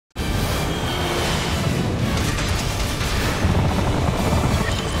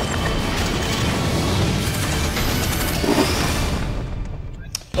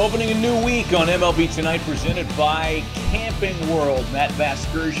Opening a new week on MLB Tonight, presented by Camping World. Matt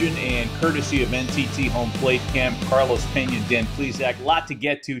Vasgersian and courtesy of NTT Home Plate Camp, Carlos Pena and Dan Plesac. A lot to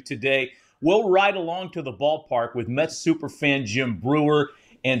get to today. We'll ride along to the ballpark with Mets superfan Jim Brewer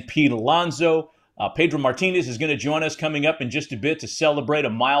and Pete Alonso. Pedro Martinez is going to join us coming up in just a bit to celebrate a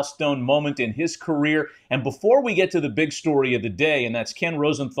milestone moment in his career. And before we get to the big story of the day, and that's Ken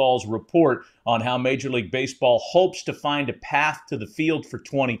Rosenthal's report on how Major League Baseball hopes to find a path to the field for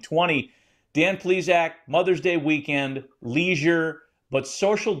 2020, Dan Plesac, Mother's Day weekend, leisure, but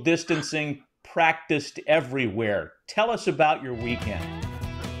social distancing practiced everywhere. Tell us about your weekend.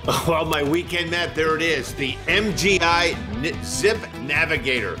 Well, my weekend, Matt, there it is, the MGI Zip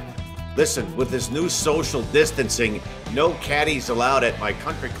Navigator. Listen, with this new social distancing, no caddies allowed at my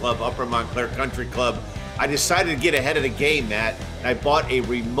country club, Upper Montclair Country Club. I decided to get ahead of the game, Matt, and I bought a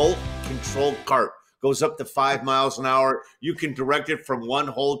remote control cart. Goes up to 5 miles an hour. You can direct it from one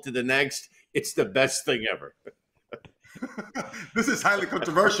hole to the next. It's the best thing ever. This is highly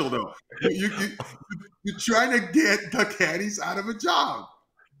controversial, though. You're trying to get the caddies out of a job.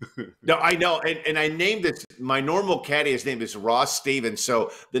 No, I know. And I named this, my normal caddy, his name is Ross Stevens.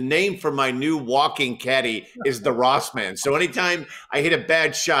 So the name for my new walking caddy is the Ross Man. So anytime I hit a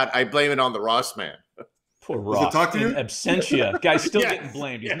bad shot, I blame it on the Ross Man. Poor Ross in absentia. Guy's still getting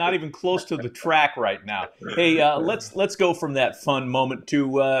blamed. He's not even close to the track right now. Hey, let's go from that fun moment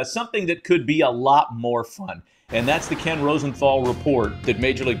to something that could be a lot more fun. And that's the Ken Rosenthal report that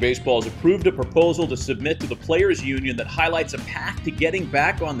Major League Baseball has approved a proposal to submit to the Players Union that highlights a path to getting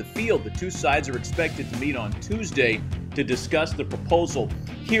back on the field. The two sides are expected to meet on Tuesday to discuss the proposal.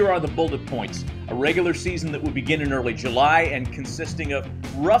 Here are the bullet points. A regular season that will begin in early July and consisting of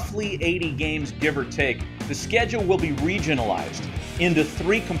roughly 80 games, give or take. The schedule will be regionalized into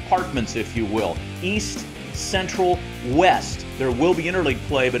 3 compartments, if you will: East, Central, West. There will be interleague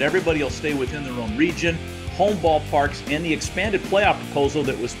play, but everybody will stay within their own region. Home ballparks, and the expanded playoff proposal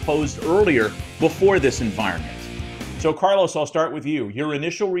that was posed earlier before this environment. So, Carlos, I'll start with you. Your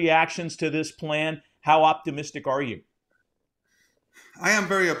initial reactions to this plan, how optimistic are you? I am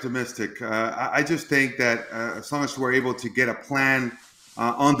very optimistic. I just think that as long as we're able to get a plan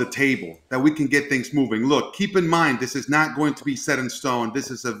on the table, that we can get things moving. Look, keep in mind, this is not going to be set in stone. This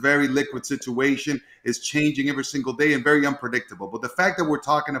is a very liquid situation. It's changing every single day and very unpredictable. But the fact that we're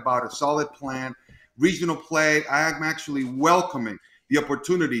talking about a solid plan, regional play, I am actually welcoming the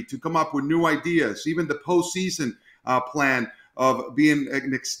opportunity to come up with new ideas. Even the postseason plan of being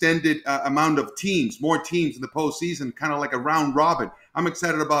an extended amount of teams, more teams in the postseason, kind of like a round robin. I'm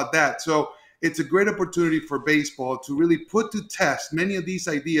excited about that. So it's a great opportunity for baseball to really put to test many of these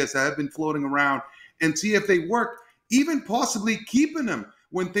ideas that have been floating around and see if they work, even possibly keeping them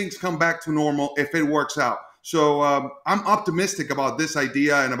when things come back to normal if it works out. So I'm optimistic about this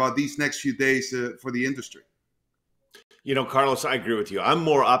idea and about these next few days for the industry. You know, Carlos, I agree with you. I'm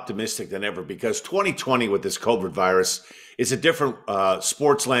more optimistic than ever because 2020 with this COVID virus is a different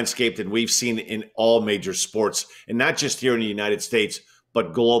sports landscape than we've seen in all major sports, and not just here in the United States,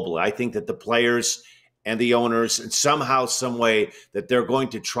 but globally. I think that the players and the owners, and somehow, some way, that they're going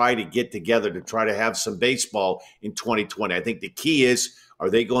to try to get together to try to have some baseball in 2020. I think the key is, are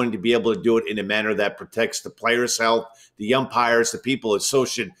they going to be able to do it in a manner that protects the players' health, the umpires, the people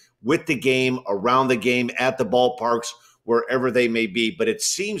associated with the game, around the game, at the ballparks, wherever they may be? But it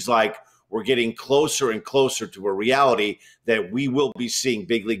seems like we're getting closer and closer to a reality that we will be seeing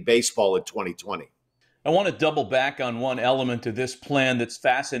big league baseball in 2020. I want to double back on one element of this plan that's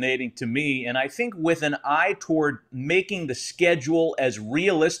fascinating to me, and I think with an eye toward making the schedule as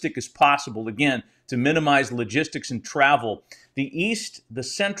realistic as possible, again, to minimize logistics and travel. The East, the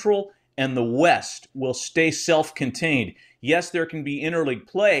Central, and the West will stay self-contained. Yes, there can be interleague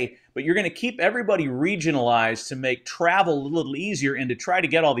play, but you're going to keep everybody regionalized to make travel a little easier and to try to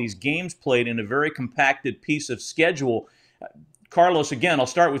get all these games played in a very compacted piece of schedule. Carlos, again, I'll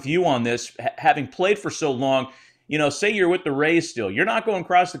start with you on this. Having played for so long, you know, say you're with the Rays still. You're not going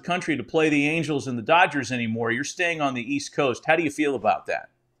across the country to play the Angels and the Dodgers anymore. You're staying on the East Coast. How do you feel about that?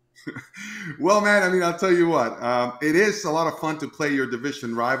 Well, man, I mean, I'll tell you what. It is a lot of fun to play your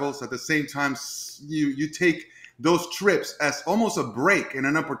division rivals. At the same time, you take those trips as almost a break and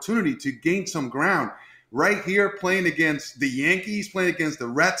an opportunity to gain some ground. Right here, playing against the Yankees, playing against the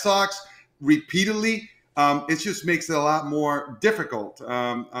Red Sox repeatedly, it just makes it a lot more difficult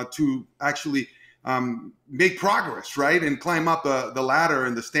to actually make progress, right, and climb up the ladder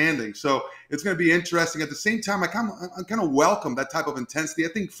in the standings. So it's going to be interesting. At the same time, I kind of welcome that type of intensity. I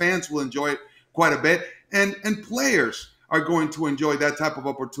think fans will enjoy it quite a bit, and players are going to enjoy that type of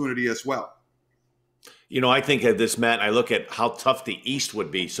opportunity as well. I think of this, Matt, and I look at how tough the East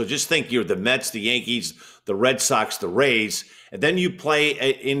would be. So just think you're the Mets, the Yankees, the Red Sox, the Rays, and then you play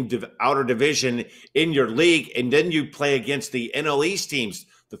in outer division in your league, and then you play against the NL East teams.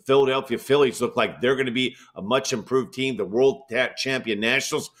 The Philadelphia Phillies look like they're going to be a much improved team. The world champion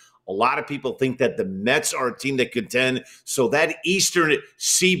Nationals. A lot of people think that the Mets are a team that contend. So that Eastern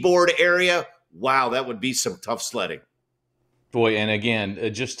Seaboard area, wow, that would be some tough sledding. Boy, and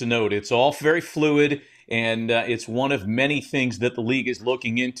again, just to note, it's all very fluid, and it's one of many things that the league is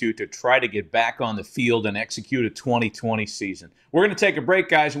looking into to try to get back on the field and execute a 2020 season. We're going to take a break,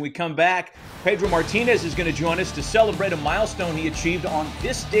 guys. When we come back, Pedro Martinez is going to join us to celebrate a milestone he achieved on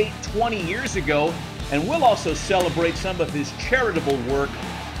this date 20 years ago, and we'll also celebrate some of his charitable work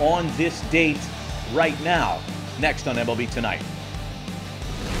on this date right now. Next on MLB Tonight.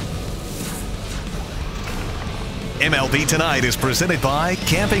 MLB Tonight is presented by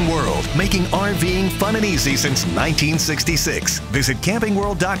Camping World, making RVing fun and easy since 1966. Visit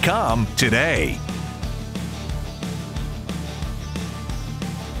campingworld.com today.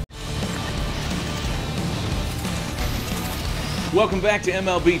 Welcome back to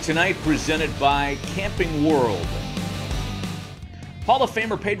MLB Tonight, presented by Camping World. Hall of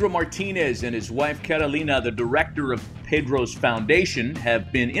Famer Pedro Martinez and his wife Carolina, the director of Pedro's foundation,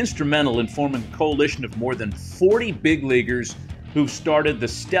 have been instrumental in forming a coalition of more than 40 big leaguers who've started the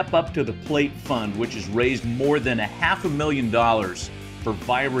Step Up to the Plate Fund, which has raised more than $500,000 for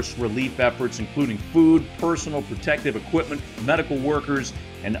virus relief efforts, including food, personal protective equipment, medical workers,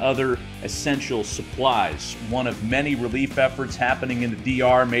 and other essential supplies. One of many relief efforts happening in the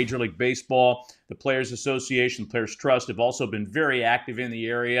DR, Major League Baseball, the Players Association, Players Trust have also been very active in the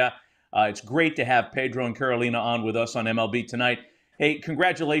area. It's great to have Pedro and Carolina on with us on MLB Tonight. Hey,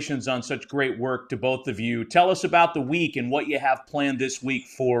 congratulations on such great work to both of you. Tell us about the week and what you have planned this week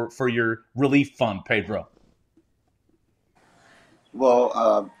for your relief fund, Pedro.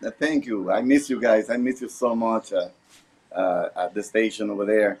 Well, thank you. I miss you guys. I miss you so much at the station over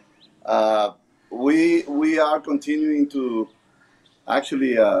there. We are continuing to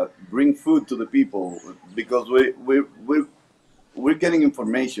actually bring food to the people because we're getting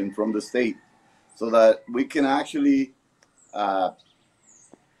information from the state so that we can actually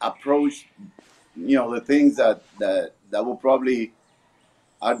approach the things that will probably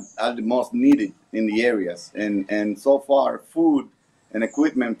are the most needed in the areas, and so far food and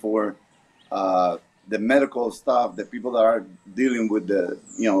equipment for the medical staff, the people that are dealing with the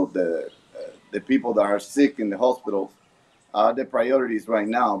people that are sick in the hospitals are the priorities right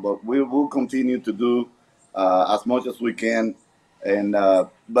now. But we will continue to do as much as we can. And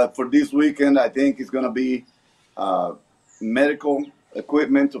but for this weekend, I think it's going to be medical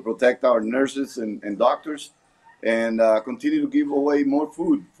equipment to protect our nurses and doctors, and continue to give away more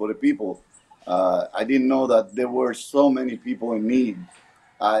food for the people. I didn't know that there were so many people in need.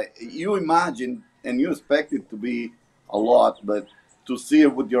 You imagine and you expect it to be a lot, but to see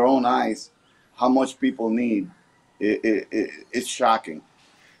it with your own eyes, how much people need, it's shocking.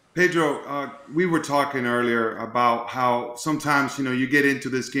 Pedro, we were talking earlier about how sometimes, you get into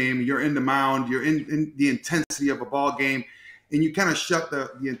this game, you're in the mound, you're in the intensity of a ball game, and you kind of shut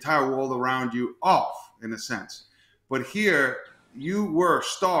the entire world around you off, in a sense. But here, you were a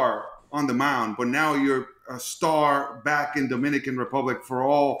star on the mound, but now you're a star back in Dominican Republic for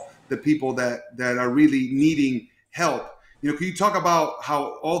all the people that are really needing help. Can you talk about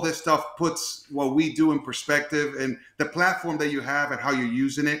how all this stuff puts what we do in perspective and the platform that you have and how you're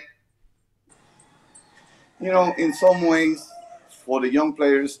using it? In some ways, for the young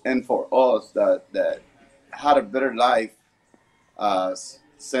players and for us that had a better life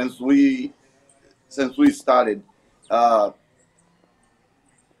since we started,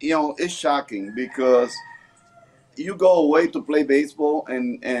 it's shocking because you go away to play baseball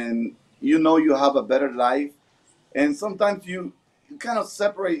and you have a better life. And sometimes you kind of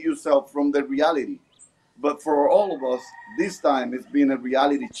separate yourself from the reality. But for all of us, this time it's been a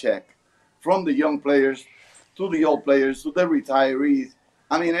reality check from the young players to the old players to the retirees.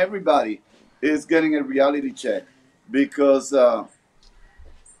 I mean, everybody is getting a reality check because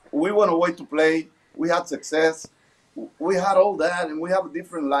we went away to play. We had success. We had all that, and we have a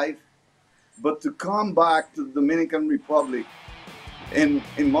different life. But to come back to the Dominican Republic in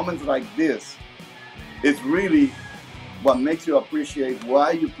moments like this, it's really what makes you appreciate why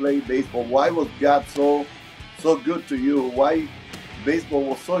you play baseball, why was God so good to you, why baseball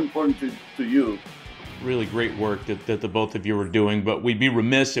was so important to you. Really great work that the both of you are doing, but we'd be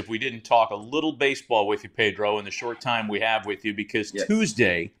remiss if we didn't talk a little baseball with you, Pedro, in the short time we have with you, because yes,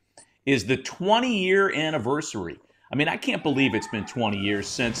 Tuesday is the 20-year anniversary I mean, I can't believe it's been 20 years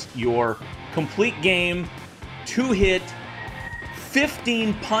since your complete game, 2-hit,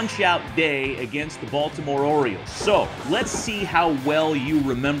 15 punch-out day against the Baltimore Orioles. So let's see how well you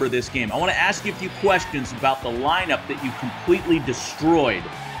remember this game. I want to ask you a few questions about the lineup that you completely destroyed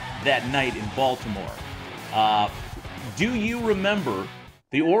that night in Baltimore. Do you remember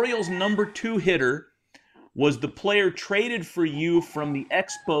the Orioles' number 2 hitter was the player traded for you from the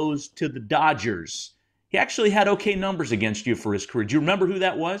Expos to the Dodgers? He actually had okay numbers against you for his career. Do you remember who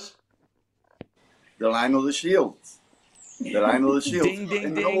that was? The line of the Shields. The line of the Shields. Ding, ding,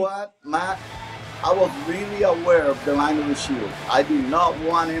 and ding. You know what, Matt? I was really aware of the line of the Shields. I did not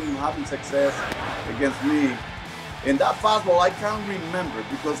want him having success against me. And that fastball, I can't remember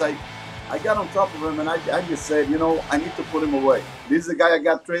because I got on top of him and I just said, you know, I need to put him away. This is the guy I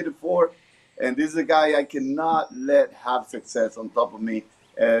got traded for, and this is the guy I cannot let have success on top of me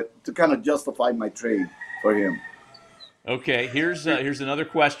to kind of justify my trade for him. Okay, here's another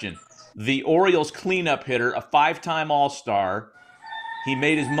question. The Orioles cleanup hitter, a 5-time All-Star, he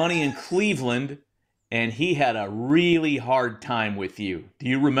made his money in Cleveland, and he had a really hard time with you. Do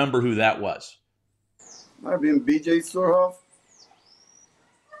you remember who that was? Might have been B.J. Surhoff.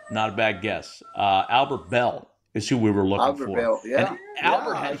 Not a bad guess. Albert Bell is who we were looking for. Albert Bell, yeah. And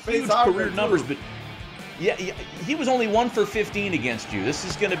Albert had huge career numbers, but yeah, he was only 1 for 15 against you. This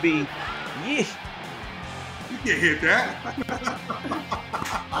is going to be, You can't hit that.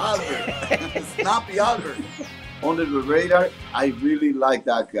 Albert. Snappy Albert. Under the radar, I really like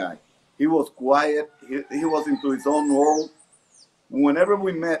that guy. He was quiet. He was into his own world. Whenever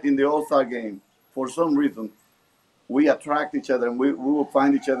we met in the All-Star game, for some reason, we attract each other and we will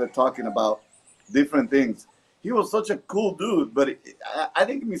find each other talking about different things. He was such a cool dude, but I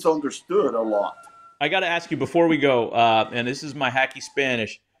think misunderstood a lot. I got to ask you before we go, and this is my hacky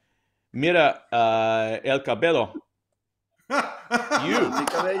Spanish. Mira, el cabello.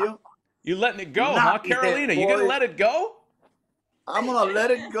 You letting it go, huh, Carolina? You gonna let it go? I'm gonna let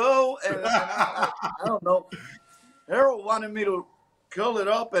it go, and I don't know. Harold wanted me to curl it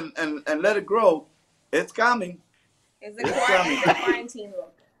up and let it grow. It's coming. It's a quarantine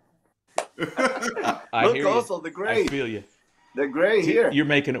look. I Look hear also you. the gray. I feel you. The gray here. You're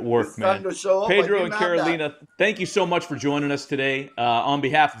making it work, It's man. starting to show up. Pedro and Carolina, thank you so much for joining us today. On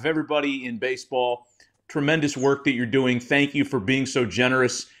behalf of everybody in baseball, tremendous work that you're doing. Thank you for being so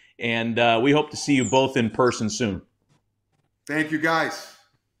generous, and we hope to see you both in person soon. Thank you, guys.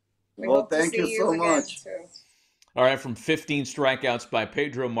 Well, thank you so much. All right, from 15 strikeouts by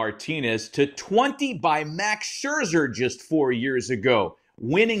Pedro Martinez to 20 by Max Scherzer just 4 years ago,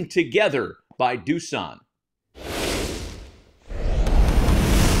 winning together by Doosan.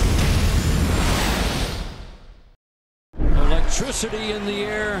 Electricity in the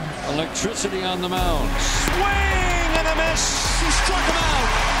air, electricity on the mound. Swing and a miss. He struck him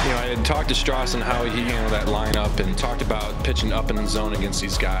out. You know, I had talked to Strauss on how he handled that lineup and talked about pitching up in the zone against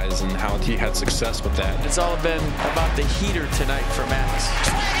these guys and how he had success with that. It's all been about the heater tonight for Max.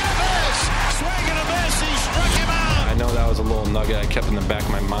 Swing and a miss. Swing and a miss. He struck him out. I know that was a little nugget I kept in the back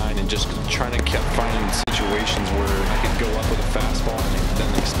of my mind and just trying to keep finding situations where I could go up with a fastball and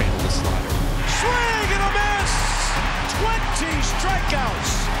then expand with a slider. Swing and a miss. 20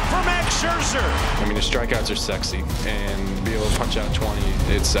 strikeouts for Max Scherzer. I mean, the strikeouts are sexy, and be able to punch out 20,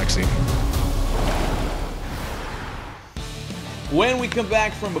 it's sexy. When we come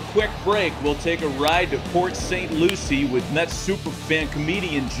back from a quick break, we'll take a ride to Port St. Lucie with Mets superfan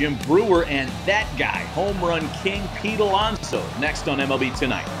comedian Jim Brewer and that guy, home run king Pete Alonso, next on MLB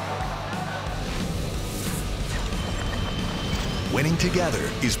Tonight. Winning Together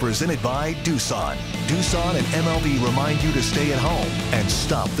is presented by Doosan. Doosan and MLB remind you to stay at home and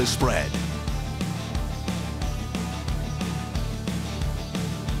stop the spread.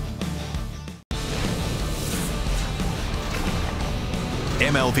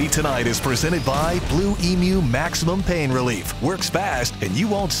 MLB Tonight is presented by Blue Emu Maximum Pain Relief. Works fast and you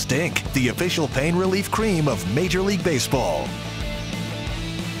won't stink. The official pain relief cream of Major League Baseball.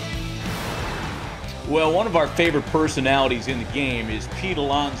 Well, one of our favorite personalities in the game is Pete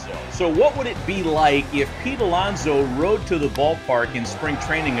Alonso. So what would it be like if Pete Alonso rode to the ballpark in spring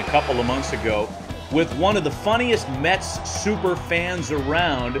training a couple of months ago with one of the funniest Mets super fans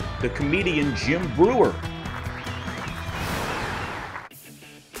around, the comedian Jim Brewer?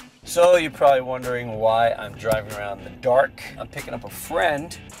 So you're probably wondering why I'm driving around in the dark. I'm picking up a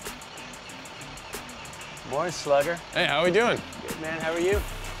friend. Morning, Slugger. Hey, how we doing? Good, man. How are you?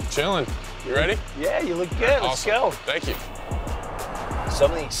 Chilling. You ready? Yeah, you look good. Let's Awesome. go. Thank you.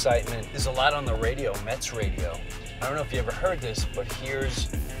 Some of the excitement is a lot on the radio, Mets radio. I don't know if you ever heard this, but here's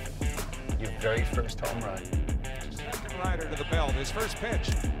your very first home run. Ryder to the belt. His first pitch.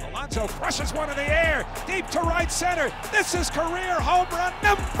 Alonso crushes one in the air. Deep to right center. This is career home run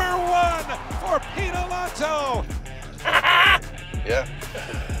 #1 for Pete Alonso. Yeah.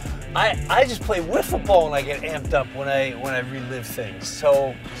 I just play wiffle ball and I get amped up when I relive things.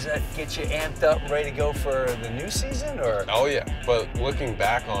 So does that get you amped up and ready to go for the new season, or? Oh yeah, but looking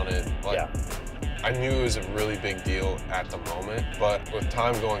back on it, like, I knew it was a really big deal at the moment, but with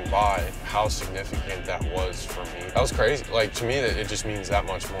time going by, how significant that was for me. That was crazy. Like, to me, it just means that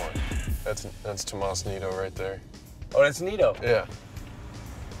much more. That's Tomas Nido right there. Oh, that's Nido? Yeah.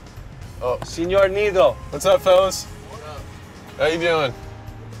 Oh, Senor Nido. What's up, fellas? What up? How you doing?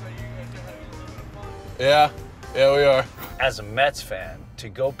 Yeah, we are. As a Mets fan, to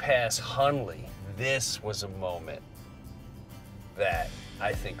go past Hundley, this was a moment that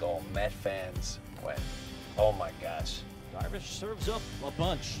I think all Met fans went, oh my gosh. Darvish serves up a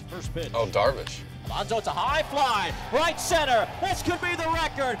bunch. First pitch. Oh, Darvish. Alonso, it's a high fly. Right center. This could be the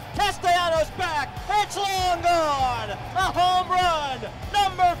record. Castellanos back. It's long gone. A home run.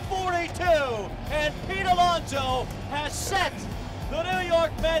 Number 42. And Pete Alonso has set the New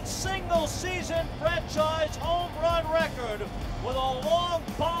York Mets single-season franchise home run record with a long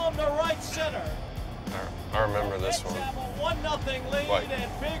bomb to right center. I remember this one. Have a 1-0 lead, and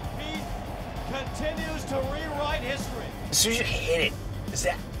Big Pete continues to rewrite history. As soon as you hit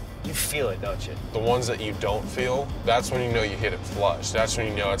it, you feel it, don't you? The ones that you don't feel, that's when you know you hit it flush. That's when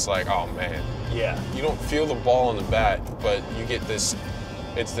you know it's like, oh man. Yeah. You don't feel the ball in the bat, but you get this,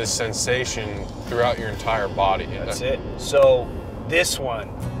 it's this sensation throughout your entire body. That's it. So this one,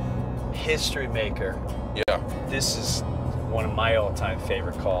 history maker. Yeah. This is one of my all-time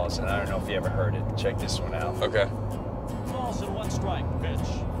favorite calls, and I don't know if you ever heard it. Check this one out. Okay. Balls in 1 strike. Pitch.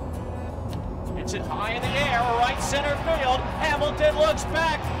 Hits it high in the air, right center field. Hamilton looks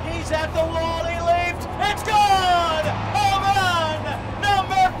back. He's at the wall. He leaps. It's gone! Home run!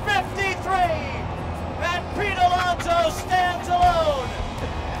 Number 53! And Pete Alonso stands alone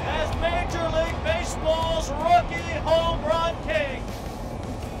as Major League Baseball's rookie home run king.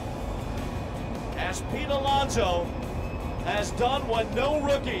 As Pete Alonso has done what no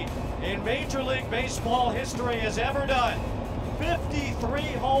rookie in Major League Baseball history has ever done. 53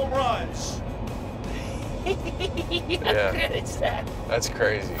 home runs. Yeah, that's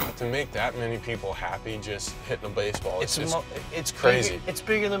crazy. To make that many people happy just hitting a baseball, it's crazy. It's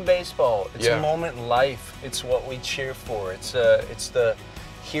bigger than baseball. It's a moment in life. It's what we cheer for. It's the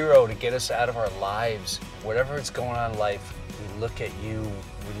hero to get us out of our lives. Whatever is going on in life, we look at you,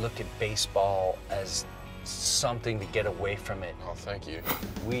 we look at baseball as something to get away from it. Oh, thank you.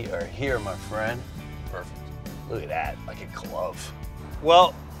 We are here, my friend. Perfect. Look at that, like a glove.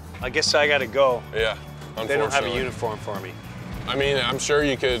 Well, I guess I gotta go. Yeah. They don't have a uniform for me. I mean, I'm sure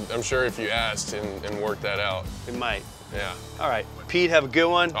you could, I'm sure if you asked and worked that out. We might. Yeah. All right. Pete, have a good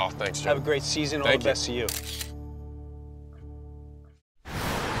one. Oh, thanks, Jim. Have a great season. All the best to you.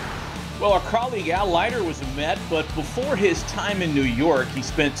 Well, our colleague Al Leiter was a Met, but before his time in New York, he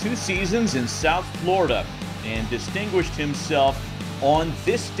spent 2 seasons in South Florida and distinguished himself on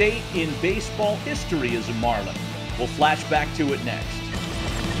this date in baseball history as a Marlin. We'll flash back to it next.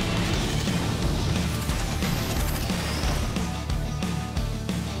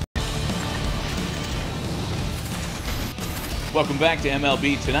 Welcome back to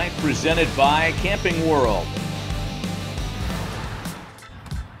MLB Tonight, presented by Camping World.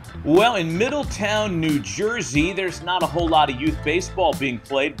 Well, in Middletown, New Jersey, there's not a whole lot of youth baseball being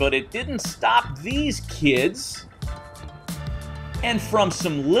played, but it didn't stop these kids. And from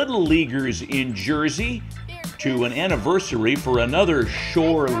some little leaguers in Jersey to an anniversary for another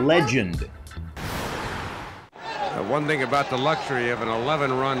Shore legend. One thing about the luxury of an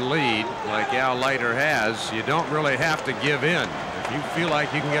 11-run lead like Al Leiter has, you don't really have to give in. If you feel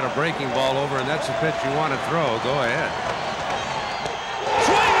like you can get a breaking ball over and that's the pitch you want to throw, go ahead.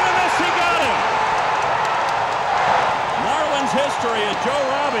 Swing and a miss, he got him! Marlins history at Joe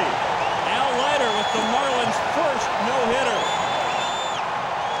Robbie. Al Leiter with the Marlins' first no-hitter.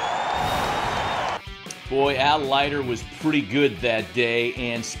 Boy, Al Leiter was pretty good that day.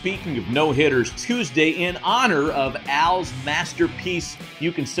 And speaking of no-hitters, Tuesday, in honor of Al's masterpiece,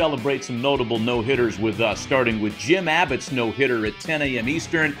 you can celebrate some notable no-hitters with us, starting with Jim Abbott's no-hitter at 10 a.m.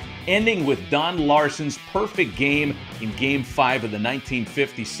 Eastern, ending with Don Larson's perfect game in Game 5 of the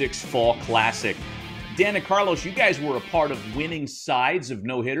 1956 Fall Classic. Dan and Carlos, you guys were a part of winning sides of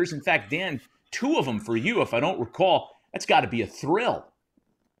no-hitters. In fact, Dan, 2 of them for you, if I don't recall. That's got to be a thrill.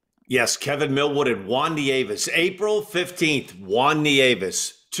 Yes, Kevin Millwood and Juan Nieves. April 15th, Juan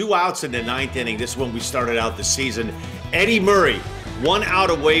Nieves. 2 outs in the 9th inning. This is when we started out the season. Eddie Murray 1 out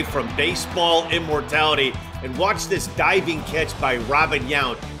away from baseball immortality. And watch this diving catch by Robin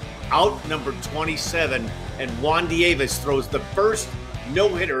Yount, out number 27, and Juan Nieves throws the first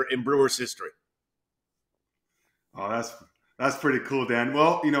no-hitter in Brewers history. Oh, that's pretty cool, Dan.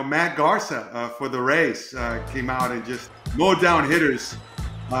 Well, Matt Garza for the Rays came out and just mowed down hitters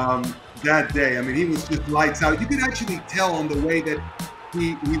that day. I mean, he was just lights out. You could actually tell on the way that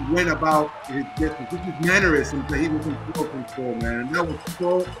he went about his business. This is mannerisms that he was in full control, man. And that was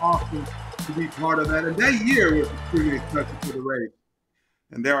so awesome to be part of that. And that year was extremely exciting for the Rays.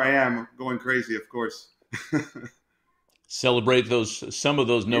 And there I am going crazy, of course. Celebrate some of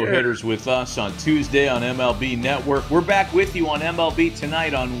those no-hitters with us on Tuesday on MLB Network. We're back with you on MLB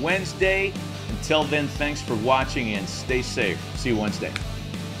Tonight on Wednesday. Until then, thanks for watching and stay safe. See you Wednesday.